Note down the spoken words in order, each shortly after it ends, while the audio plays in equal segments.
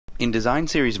In Design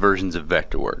Series versions of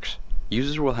Vectorworks,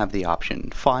 users will have the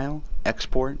option File,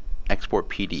 Export, Export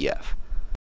PDF.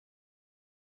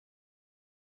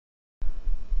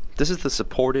 This is the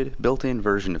supported, built-in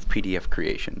version of PDF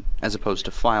creation, as opposed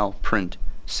to File, Print,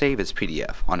 Save as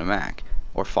PDF on a Mac,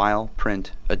 or File,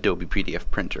 Print, Adobe PDF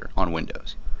Printer on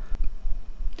Windows.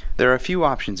 There are a few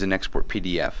options in Export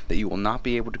PDF that you will not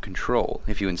be able to control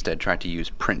if you instead try to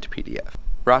use Print PDF.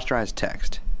 Rasterized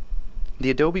text. The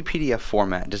Adobe PDF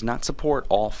format does not support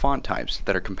all font types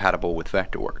that are compatible with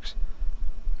Vectorworks.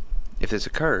 If this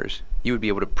occurs, you would be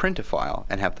able to print a file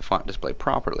and have the font display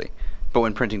properly, but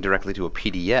when printing directly to a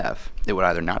PDF, it would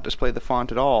either not display the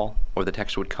font at all, or the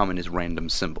text would come in as random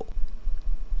symbol.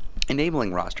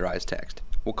 Enabling rasterized text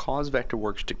will cause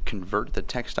Vectorworks to convert the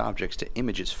text objects to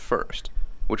images first,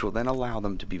 which will then allow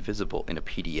them to be visible in a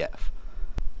PDF.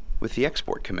 With the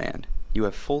export command, you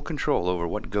have full control over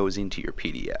what goes into your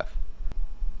PDF.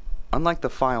 Unlike the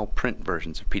file print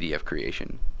versions of PDF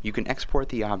creation, you can export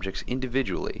the objects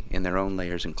individually in their own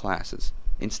layers and classes,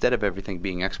 instead of everything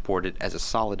being exported as a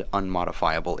solid,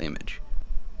 unmodifiable image.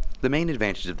 The main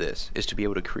advantage of this is to be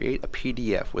able to create a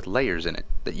PDF with layers in it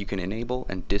that you can enable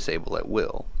and disable at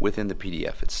will within the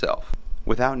PDF itself,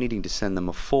 without needing to send them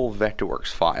a full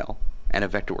Vectorworks file and a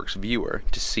Vectorworks viewer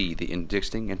to see the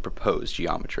existing and proposed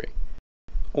geometry,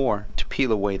 or to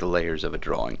peel away the layers of a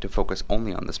drawing to focus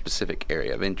only on the specific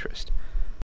area of interest.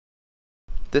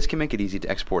 This can make it easy to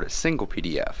export a single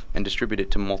PDF and distribute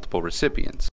it to multiple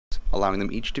recipients, allowing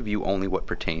them each to view only what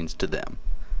pertains to them.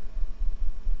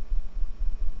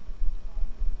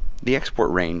 The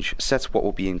export range sets what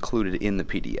will be included in the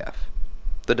PDF.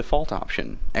 The default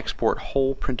option, Export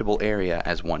Whole Printable Area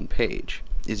as One Page,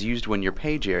 is used when your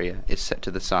page area is set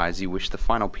to the size you wish the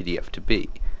final PDF to be.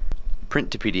 Print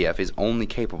to PDF is only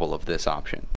capable of this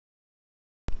option.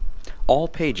 All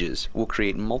pages will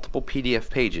create multiple PDF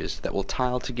pages that will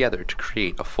tile together to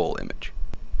create a full image.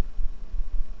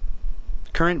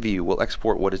 Current View will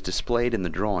export what is displayed in the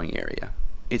drawing area.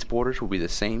 Its borders will be the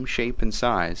same shape and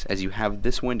size as you have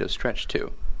this window stretched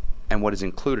to, and what is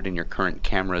included in your current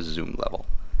camera zoom level.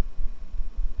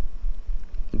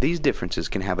 These differences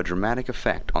can have a dramatic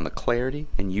effect on the clarity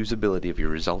and usability of your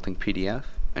resulting PDF,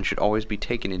 and should always be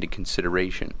taken into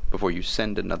consideration before you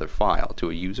send another file to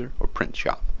a user or print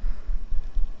shop.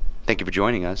 Thank you for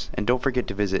joining us, and don't forget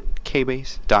to visit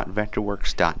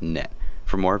kbase.vectorworks.net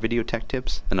for more video tech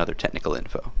tips and other technical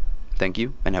info. Thank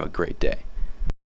you, and have a great day.